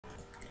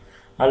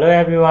Hello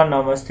everyone,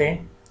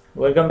 Namaste.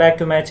 Welcome back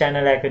to my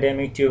channel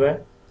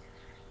AcademicTuber.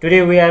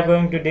 Today we are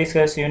going to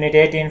discuss Unit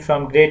 18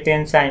 from Grade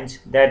 10 Science,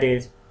 that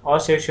is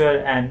Asexual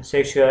and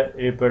Sexual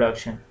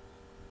Reproduction.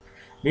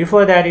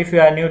 Before that, if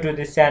you are new to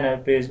this channel,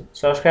 please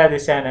subscribe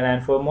this channel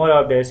and for more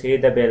updates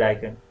hit the bell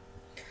icon.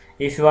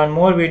 If you want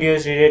more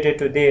videos related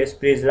to this,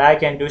 please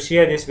like and do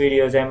share these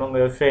videos among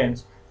your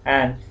friends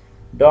and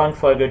don't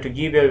forget to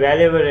give your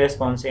valuable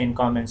response in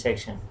comment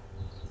section.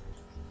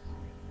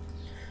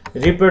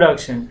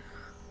 Reproduction.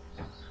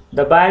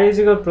 The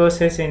biological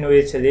process in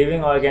which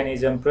living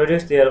organisms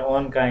produce their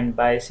own kind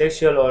by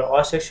sexual or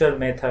asexual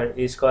method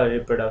is called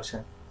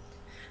reproduction.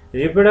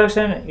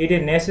 Reproduction, it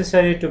is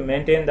necessary to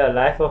maintain the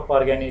life of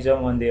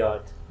organism on the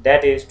earth,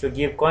 that is, to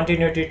give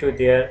continuity to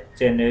their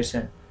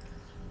generation.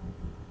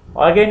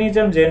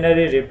 Organisms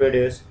generally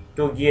reproduce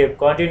to give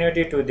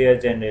continuity to their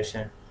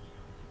generation.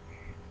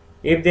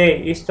 If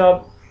they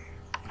stop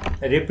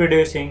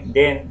reproducing,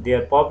 then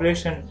their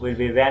population will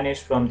be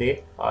vanished from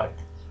the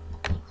earth.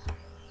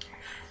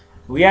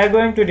 We are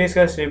going to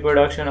discuss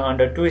reproduction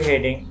under two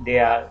headings. They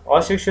are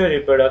asexual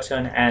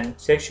reproduction and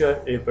sexual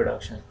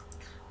reproduction.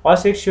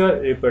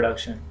 Asexual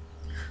reproduction.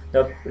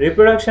 The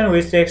reproduction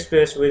which takes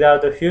place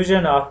without the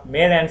fusion of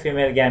male and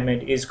female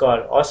gamete is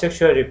called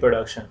asexual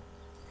reproduction.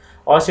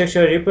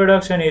 Asexual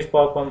reproduction is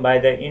performed by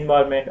the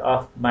involvement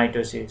of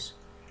mitosis,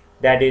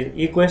 that is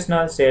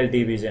equational cell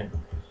division.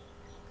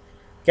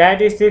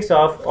 Characteristics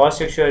of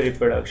asexual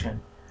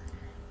reproduction.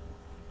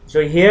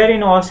 So here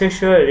in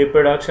asexual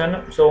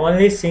reproduction,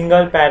 only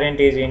single parent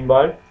is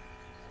involved.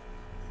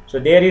 So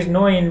there is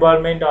no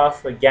involvement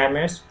of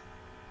gametes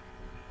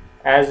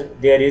as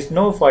there is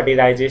no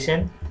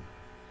fertilization.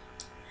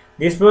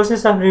 This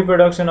process of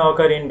reproduction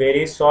occurs in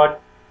very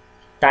short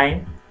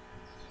time.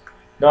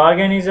 The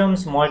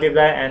organisms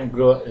multiply and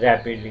grow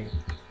rapidly.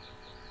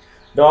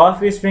 The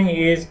offspring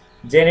is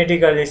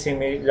genetically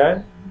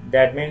similar,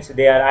 that means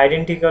they are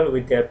identical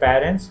with their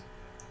parents.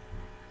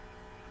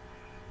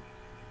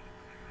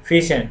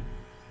 Fission.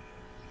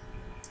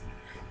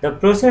 The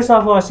process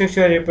of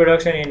asexual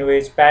reproduction in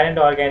which parent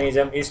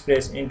organism is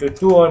placed into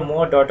two or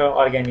more daughter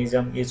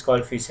organisms is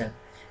called fission.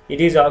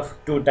 It is of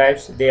two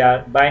types. They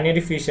are binary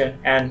fission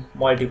and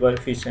multiple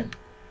fission.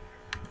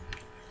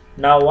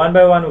 Now one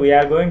by one we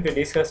are going to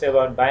discuss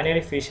about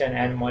binary fission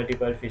and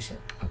multiple fission.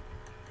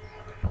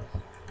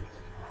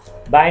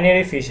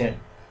 Binary fission.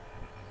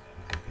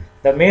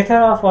 The method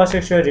of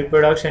asexual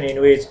reproduction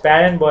in which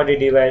parent body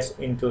divides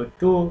into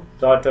two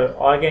daughter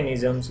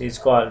organisms is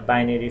called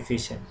binary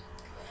fission.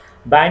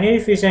 Binary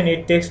fission,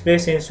 it takes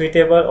place in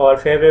suitable or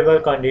favorable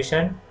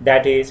condition,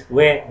 that is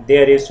when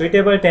there is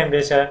suitable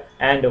temperature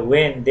and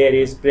when there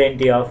is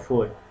plenty of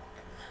food.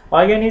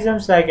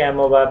 Organisms like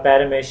amoeba,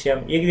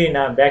 paramecium,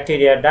 igrina,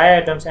 bacteria,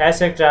 diatoms,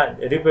 etc.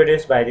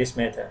 reproduce by this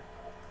method.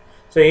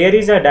 So here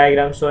is a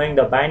diagram showing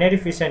the binary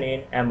fission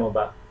in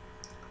amoeba.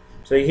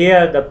 So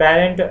here the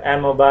parent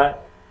amoeba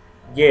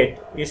get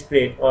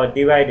split or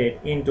divided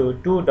into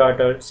two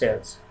daughter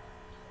cells.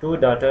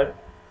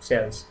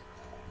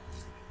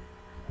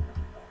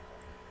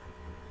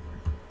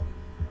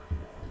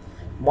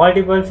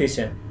 Multiple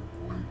fission.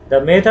 The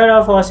method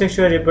of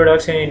asexual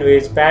reproduction in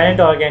which parent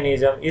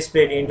organism is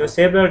split into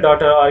several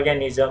daughter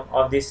organisms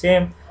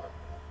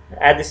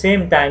at the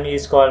same time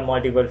is called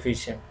multiple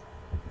fission.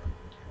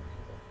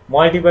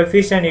 Multiple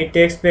fission, it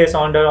takes place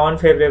under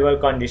unfavorable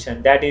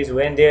condition, that is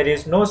when there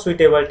is no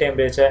suitable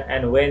temperature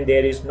and when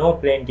there is no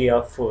plenty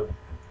of food.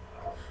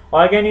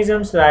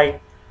 Organisms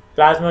like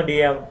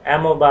Plasmodium,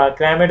 amoeba,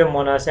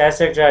 Chlamydomonas,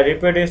 etc.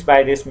 reproduce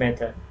by this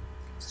method.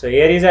 So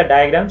here is a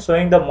diagram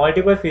showing the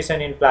multiple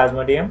fission in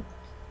Plasmodium.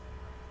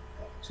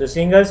 So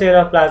single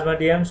cell of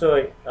Plasmodium,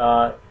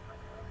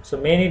 so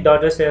many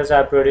daughter cells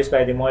are produced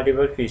by the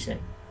multiple fission.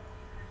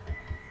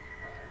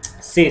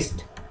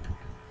 Cyst.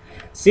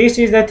 Cyst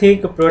is the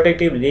thick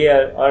protective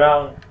layer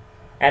around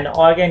an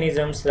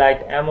organisms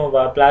like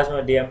amoeba,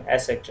 plasmodium,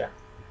 etc.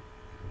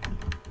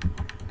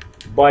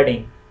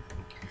 Budding.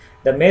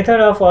 The method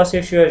of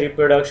asexual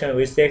reproduction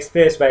which takes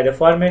place by the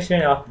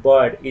formation of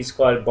bud is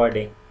called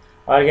budding.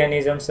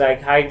 Organisms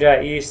like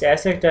hydra, yeast,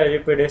 etc.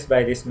 reproduce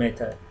by this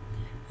method.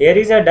 Here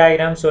is a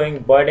diagram showing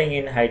budding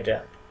in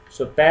hydra.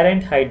 So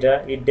parent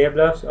hydra, it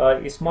develops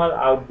a small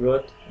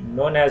outgrowth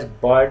known as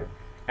bud,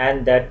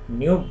 and that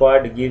new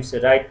bud gives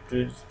rise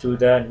to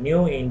the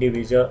new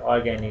individual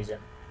organism.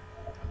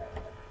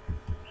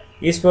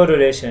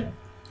 Sporulation.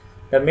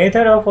 The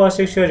method of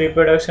asexual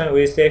reproduction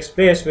which takes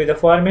place with the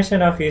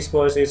formation of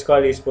spores is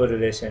called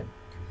sporulation.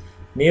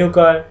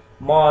 Mucor,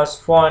 moss,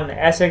 fern,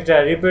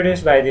 etc.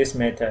 reproduce by this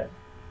method.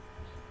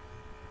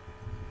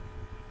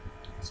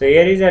 So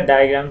here is a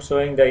diagram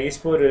showing the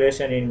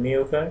sporulation in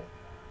mucor.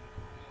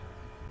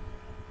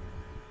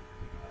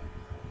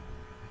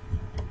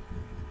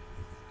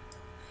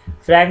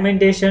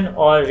 Fragmentation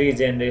or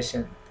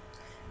regeneration.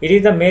 It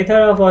is the method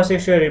of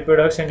asexual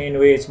reproduction in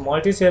which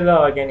multicellular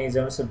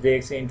organisms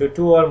breaks into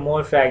two or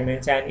more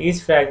fragments and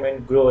each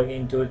fragment grows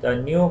into the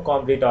new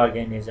complete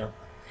organism.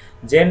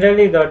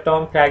 Generally, the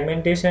term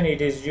fragmentation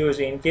it is used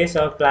in case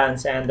of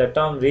plants and the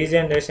term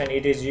regeneration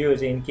it is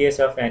used in case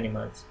of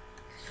animals.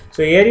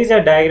 So here is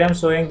a diagram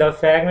showing the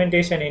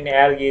fragmentation in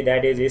algae,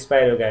 that is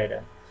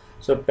Spirogyra.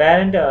 So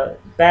parent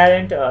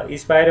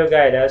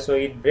Spirogyra, so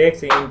it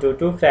breaks into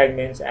two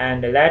fragments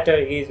and the latter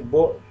is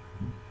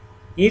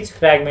each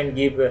fragment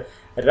give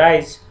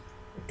rise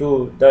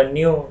to the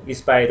new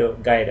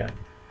Spirogyra.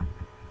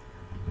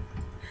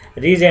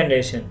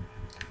 Regeneration.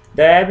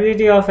 The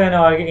ability of an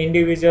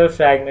individual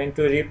fragment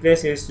to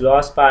replace its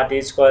lost part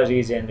is called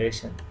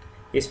regeneration.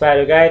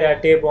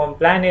 Spirogyra, tapeworm,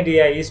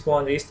 planaria,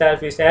 sponge,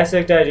 starfish,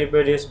 etc.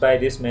 reproduced by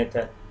this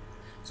method.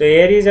 So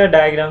here is a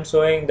diagram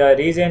showing the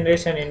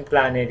regeneration in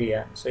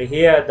planaria. So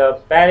here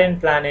the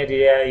parent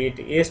planaria it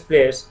is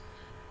placed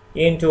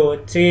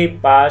into three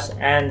parts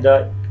and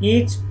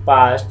each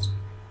part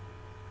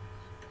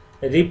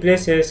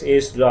replaces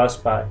its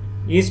lost part.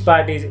 Each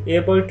part is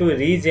able to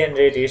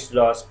regenerate its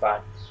lost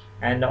part,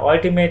 and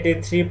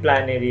ultimately three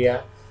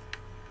planaria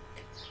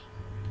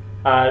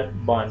are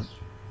born.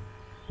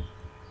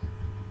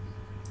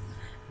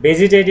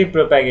 Vegetative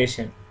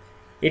propagation.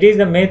 It is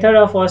the method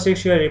of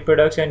asexual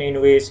reproduction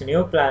in which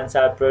new plants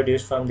are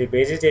produced from the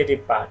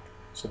vegetative part.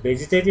 So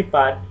vegetative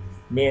part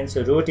means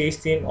root,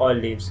 stem or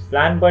leaves.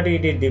 Plant body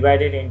it is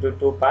divided into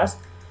two parts,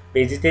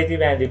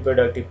 vegetative and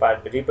reproductive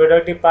part.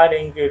 Reproductive part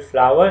includes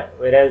flower,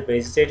 whereas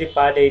vegetative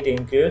part it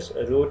includes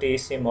root,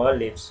 stem or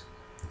leaves.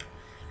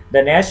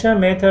 The natural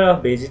method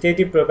of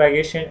vegetative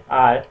propagation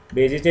are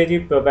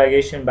vegetative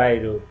propagation by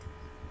root.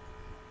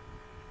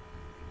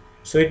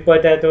 Sweet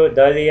potato,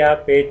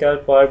 dahlia, petal,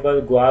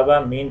 purple,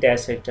 guava, mint,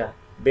 etc.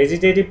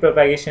 Vegetative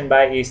propagation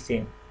by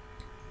stem.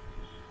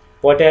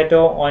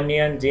 Potato,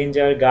 onion,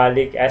 ginger,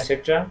 garlic,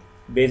 etc.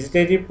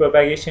 Vegetative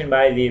propagation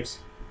by leaves.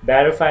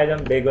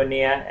 Barophyllum,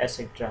 begonia,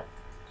 etc.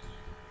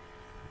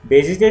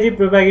 Vegetative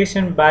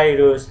propagation by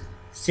roots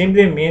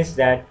simply means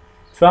that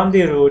from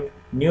the root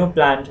new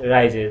plant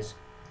rises.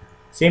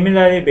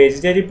 Similarly,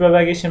 vegetative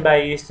propagation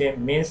by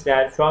stem means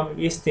that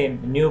from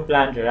stem new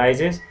plant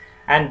rises,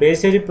 and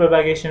vegetative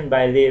propagation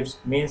by leaves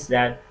means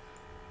that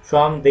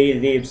from the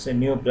leaves a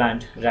new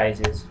plant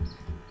rises.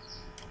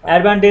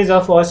 Advantage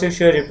of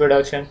asexual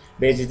reproduction,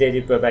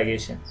 vegetative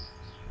propagation.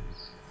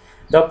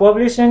 The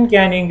population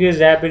can increase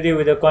rapidly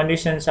when the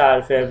conditions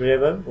are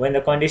favorable.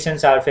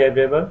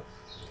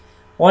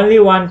 Only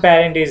one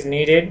parent is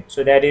needed,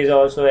 so that is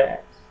also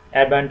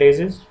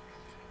advantages.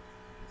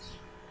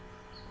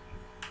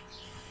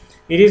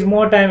 It is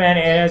more time and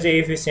energy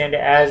efficient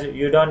as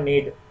you don't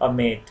need a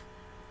mate,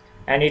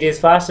 and it is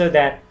faster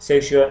than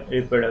sexual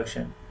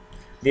reproduction.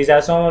 These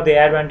are some of the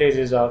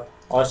advantages of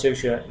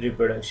asexual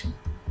reproduction.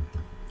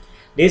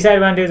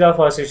 Disadvantage of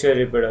asexual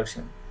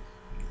reproduction.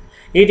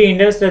 It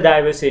hinders the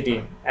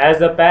diversity. As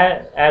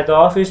the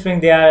offspring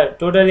they are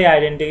totally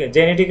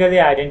genetically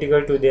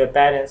identical to their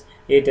parents,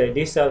 it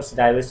disturbs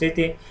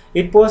diversity.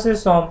 It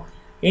poses some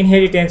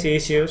inheritance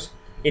issues.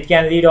 It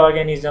can lead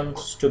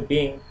organisms to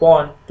being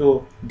prone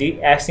to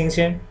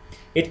de-extinction.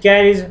 It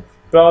carries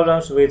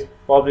problems with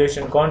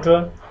population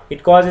control.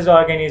 It causes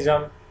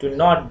organisms to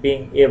not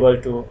being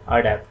able to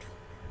adapt.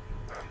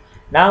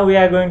 Now we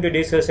are going to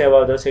discuss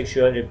about the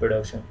sexual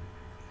reproduction.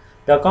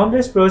 The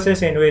complex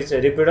process in which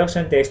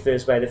reproduction takes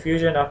place by the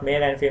fusion of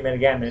male and female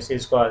gametes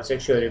is called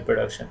sexual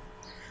reproduction.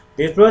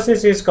 This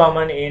process is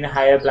common in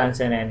higher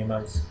plants and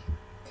animals.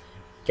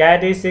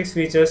 Characteristic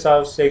features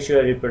of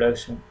sexual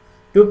reproduction.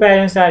 Two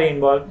parents are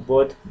involved,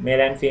 both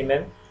male and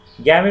female.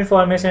 Gamete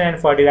formation and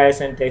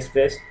fertilization takes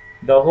place.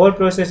 The whole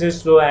process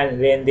is slow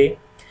and lengthy.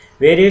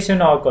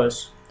 Variation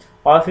occurs.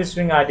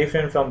 Offspring are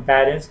different from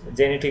parents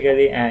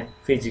genetically and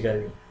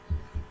physically.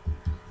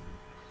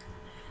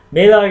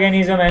 Male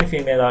organism and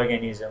female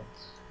organism.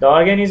 The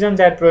organism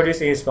that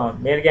produces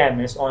sperm, male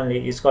gametes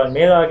only, is called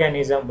male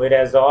organism,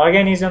 whereas the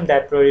organism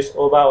that produces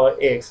ova or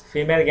eggs,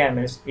 female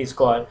gametes, is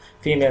called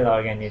female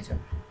organism.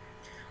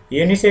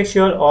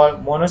 Unisexual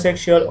or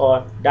monosexual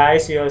or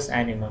dioecious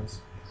animals.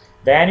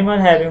 The animal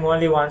having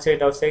only one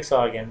set of sex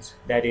organs,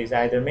 that is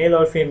either male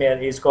or female,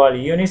 is called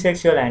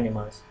unisexual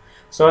animals.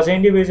 Such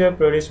individuals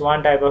produce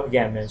one type of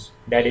gametes,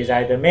 that is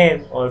either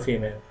male or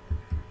female.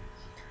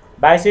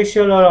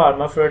 Bisexual or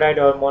hermaphrodite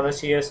or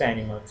monoecious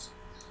animals.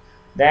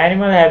 The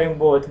animal having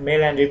both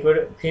male and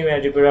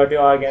female reproductive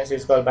organs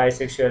is called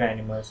bisexual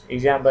animals.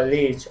 Example: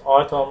 leech,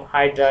 earthworm,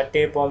 hydra,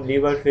 tapeworm,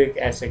 liverfig,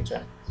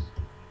 etc.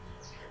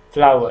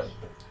 Flower.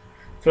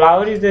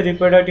 Flower is the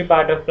reproductive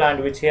part of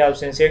plant which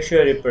helps in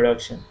sexual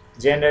reproduction.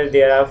 Generally,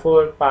 there are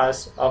four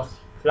parts of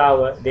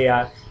flower. They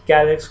are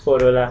calyx,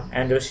 corolla,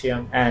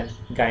 endoecium, and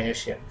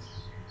gynoecium.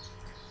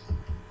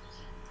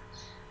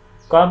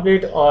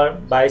 Complete or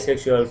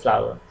bisexual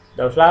flower.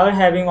 The flower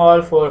having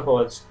all four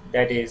holes,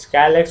 that is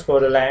calyx,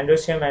 corolla,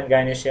 endoecium, and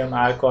gynoecium,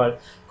 are called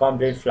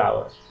complete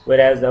flower,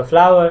 whereas the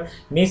flower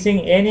missing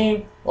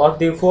any of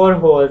the four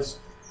holes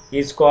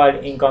is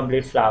called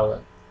incomplete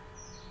flower.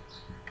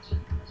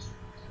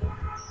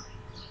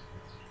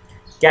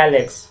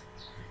 Calyx.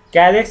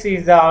 Calyx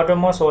is the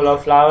outermost hole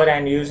of flower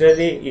and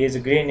usually is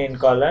green in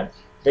color.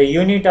 The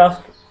unit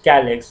of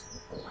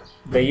calyx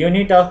The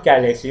unit of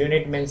calyx,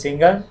 unit means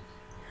single,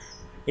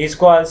 is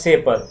called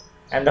sepal,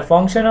 and the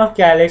function of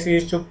calyx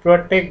is to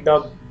protect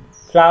the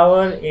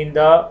flower in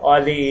the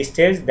early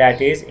stage,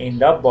 that is in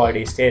the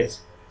body stage.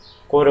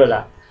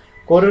 Corolla.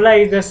 Corolla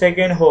is the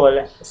second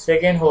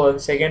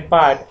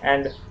part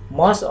and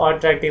most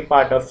attractive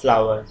part of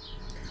flower.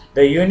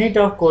 The unit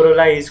of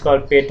corolla is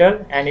called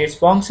petal, and its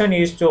function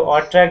is to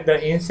attract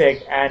the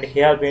insect and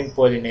help in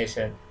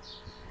pollination.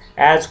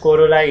 As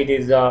corolla it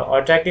is the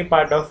attractive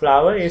part of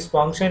flower, its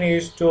function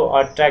is to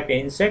attract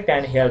insect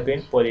and help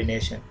in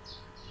pollination.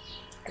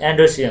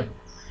 Androecium.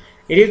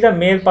 It is the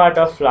male part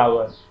of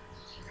flower.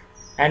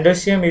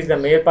 Androecium is the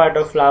male part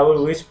of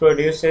flower which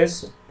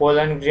produces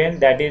pollen grain,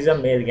 that is a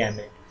male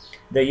gamete.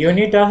 The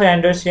unit of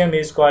androecium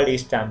is called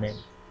stamen.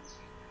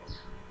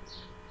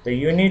 The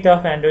unit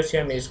of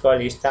androecium is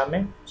called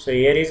stamen. So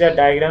here is a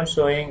diagram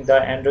showing the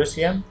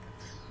androecium.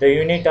 The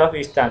unit of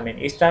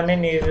stamen.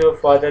 Stamen is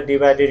further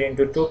divided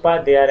into two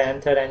parts. They are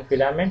anther and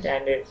filament,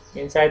 and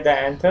inside the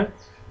anther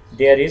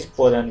there is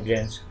pollen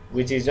grains,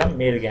 which is a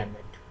male gamete.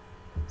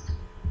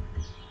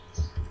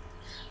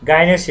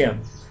 Gynoecium.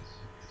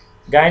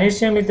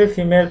 Gynoecium is the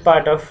female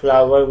part of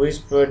flower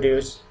which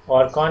produce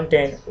or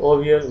contain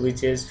ovule,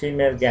 which is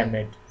female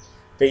gamete.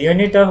 The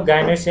unit of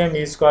gynoecium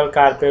is called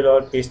carpel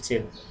or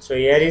pistil. So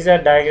here is a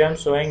diagram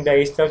showing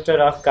the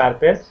structure of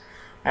carpel,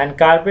 and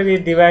carpel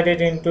is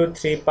divided into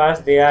three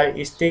parts. They are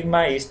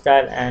stigma,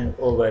 style and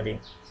ovary.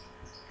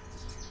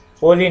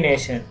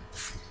 Pollination.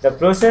 The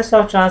process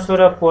of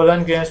transfer of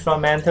pollen grains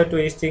from anther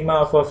to stigma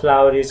of a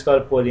flower is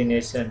called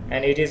pollination,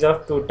 and it is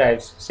of two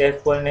types,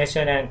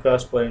 self-pollination and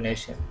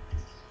cross-pollination.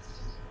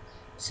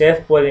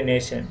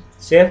 Self-pollination.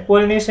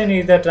 Self-pollination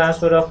is the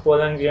transfer of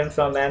pollen grain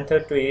from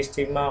anther to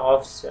stigma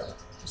of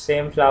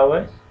same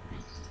flower,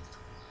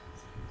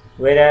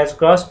 whereas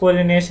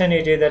cross-pollination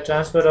it is the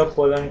transfer of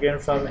pollen grain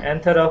from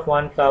anther of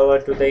one flower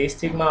to the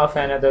stigma of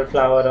another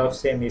flower of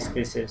same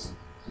species.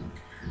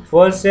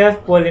 For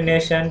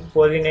self-pollination,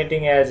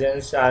 pollinating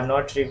agents are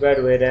not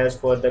required, whereas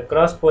for the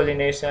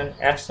cross-pollination,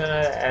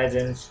 external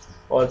agents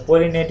or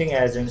pollinating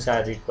agents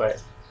are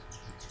required.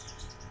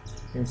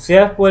 In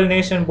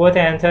self-pollination, both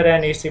anther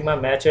and stigma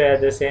mature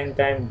at the same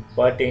time,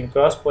 but in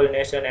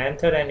cross-pollination,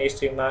 anther and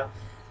stigma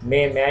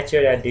may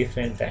mature at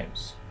different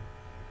times.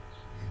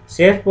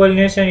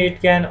 Self-pollination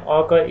it can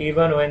occur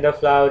even when the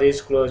flower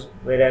is closed,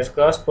 whereas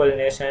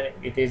cross-pollination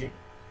it is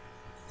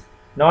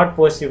not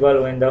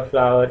possible when the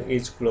flower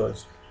is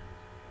closed.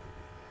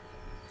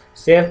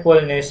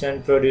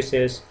 Self-pollination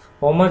produces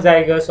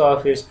homozygous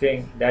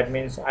offspring, that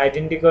means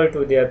identical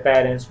to their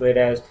parents,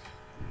 whereas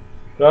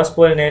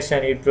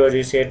cross-pollination it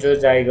produces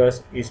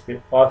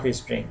heterozygous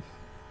offspring.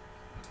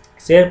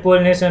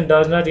 Self-pollination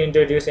does not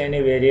introduce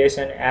any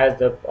variation as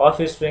the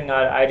offspring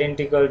are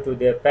identical to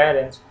their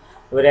parents,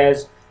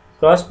 whereas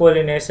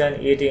cross-pollination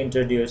it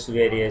introduces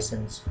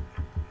variations.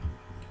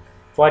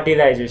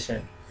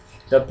 Fertilization.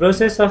 The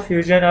process of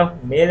fusion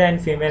of male and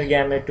female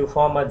gamete to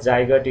form a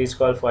zygote is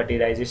called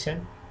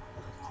fertilization.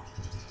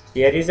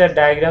 Here is a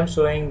diagram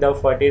showing the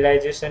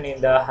fertilization in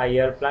the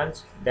higher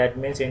plants, that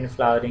means in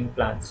flowering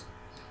plants.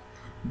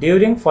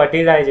 During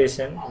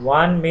fertilization,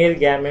 one male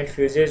gamete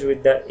fuses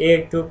with the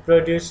egg to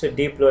produce a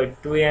diploid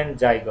 2N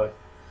zygote.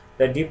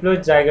 The diploid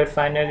zygote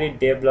finally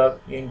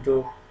develops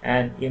into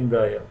an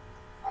embryo.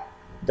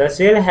 The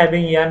cell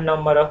having n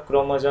number of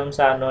chromosomes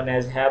are known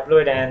as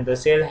haploid, and the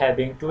cell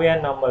having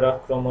 2n number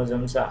of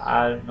chromosomes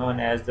are known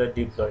as the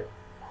diploid.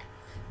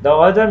 The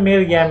other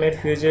male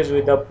gamete fuses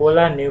with the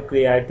polar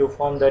nuclei to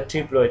form the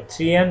triploid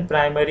 3n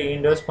primary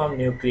endosperm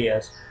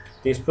nucleus.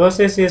 This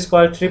process is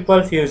called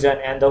triple fusion,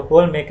 and the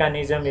whole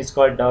mechanism is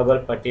called double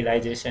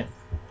fertilization.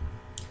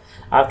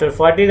 After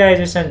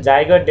fertilization,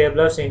 zygote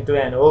develops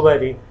into an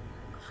ovary,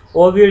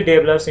 ovule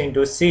develops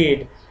into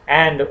seed,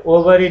 and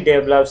ovary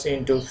develops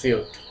into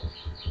fruit.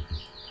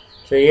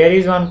 So here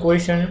is one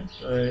question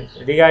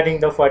regarding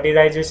the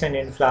fertilization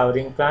in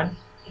flowering plant.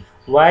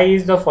 Why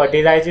is the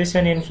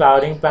fertilization in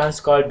flowering plants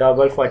called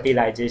double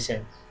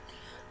fertilization?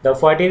 The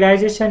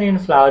fertilization in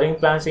flowering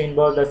plants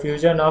involves the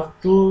fusion of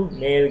two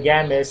male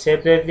gametes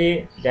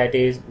separately, that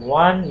is,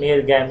 one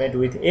male gamete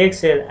with egg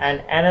cell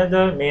and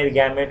another male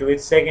gamete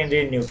with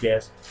secondary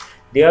nucleus.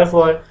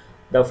 Therefore,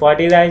 the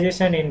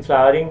fertilization in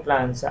flowering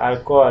plants are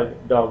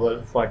called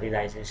double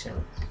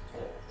fertilization.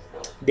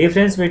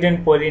 Difference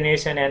between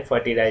pollination and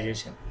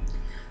fertilization.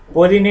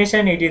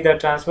 Pollination it is the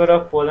transfer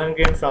of pollen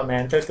grain from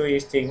anther to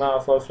stigma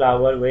of a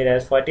flower,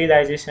 whereas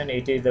fertilization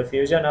it is the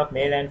fusion of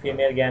male and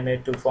female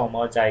gamete to form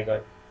a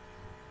zygote.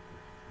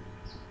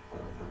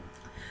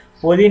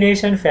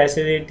 Pollination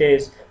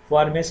facilitates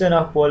formation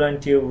of pollen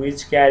tube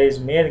which carries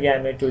male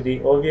gamete to the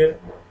ovule,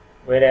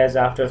 whereas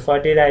after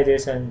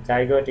fertilization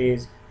zygote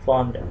is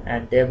formed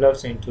and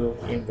develops into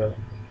embryo.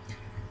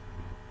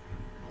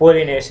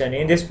 Pollination.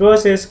 In this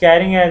process,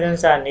 carrying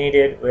agents are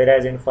needed,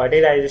 whereas in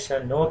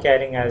fertilization, no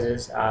carrying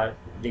agents are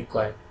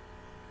required.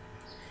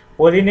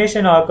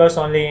 Pollination occurs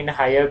only in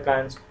higher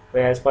plants,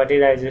 whereas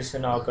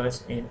fertilization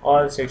occurs in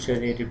all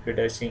sexually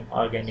reproducing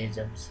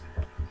organisms.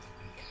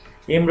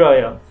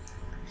 Embryo.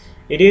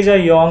 It is a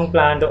young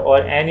plant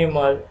or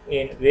animal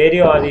in very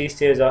early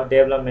stage of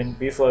development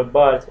before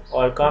birth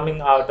or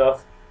coming out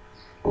of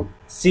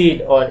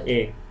seed or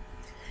egg.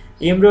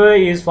 Embryo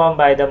is formed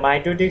by the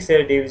mitotic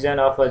cell division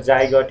of a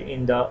zygote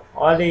in the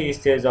early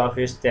stage of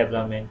its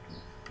development.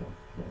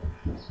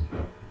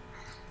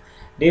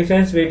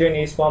 Difference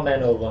between sperm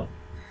and ovum.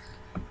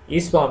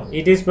 Sperm,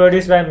 it is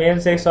produced by male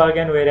sex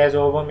organ, whereas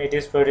ovum, it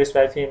is produced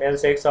by female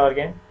sex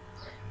organ.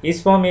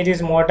 Sperm, it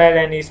is motile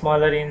and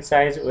smaller in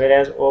size,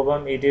 whereas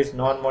ovum, it is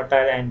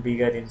non-motile and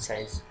bigger in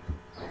size.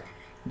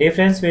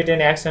 Difference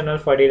between external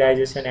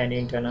fertilization and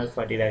internal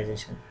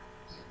fertilization.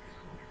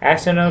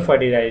 External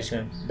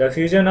fertilization. The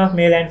fusion of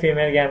male and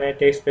female gamete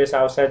takes place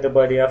outside the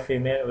body of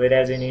female,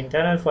 whereas in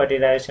internal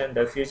fertilization,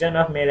 the fusion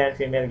of male and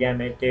female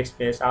gamete takes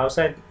place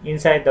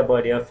inside the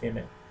body of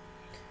female.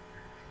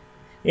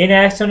 In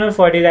external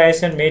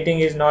fertilization, mating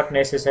is not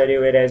necessary,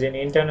 whereas in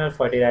internal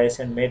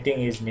fertilization,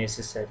 mating is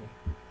necessary.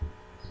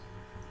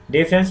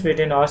 Difference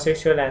between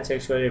asexual and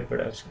sexual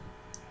reproduction.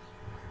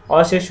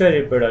 Asexual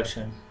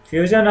reproduction.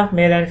 Fusion of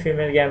male and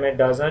female gamete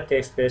does not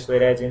take place,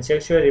 whereas in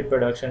sexual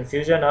reproduction,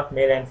 fusion of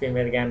male and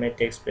female gamete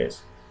takes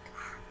place.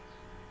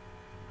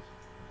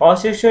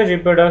 Asexual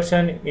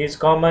reproduction is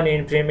common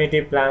in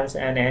primitive plants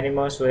and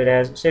animals,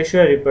 whereas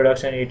sexual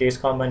reproduction it is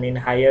common in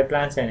higher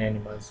plants and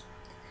animals.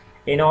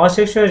 In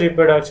asexual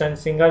reproduction,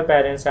 single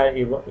parents are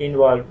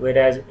involved,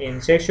 whereas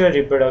in sexual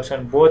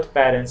reproduction, both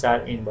parents are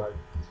involved.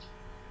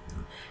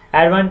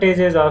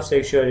 Advantages of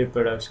sexual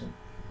reproduction.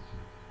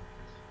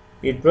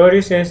 It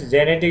produces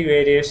genetic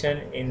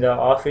variation in the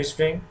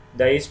offspring.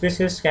 The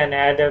species can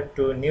adapt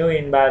to new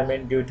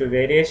environment due to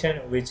variation,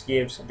 which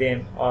gives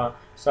them a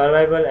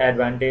survival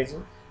advantage.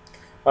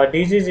 A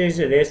disease is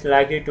less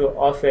likely to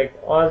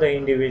affect all the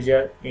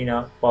individuals in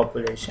a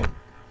population.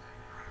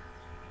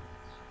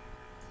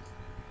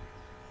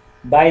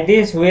 By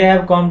this, we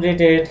have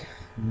completed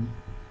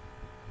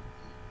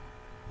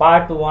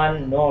part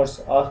 1 notes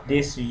of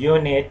this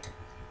unit,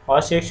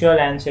 Asexual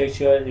and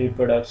Sexual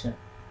Reproduction.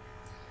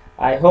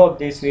 I hope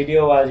this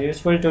video was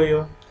useful to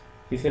you.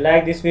 If you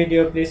like this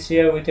video, please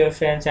share with your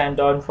friends and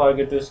don't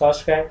forget to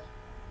subscribe.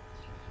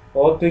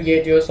 Hope to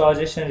get your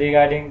suggestion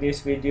regarding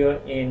this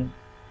video in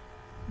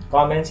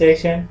comment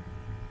section.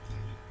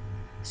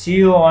 See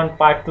you on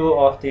part 2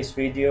 of this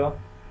video.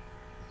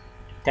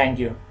 Thank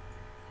you.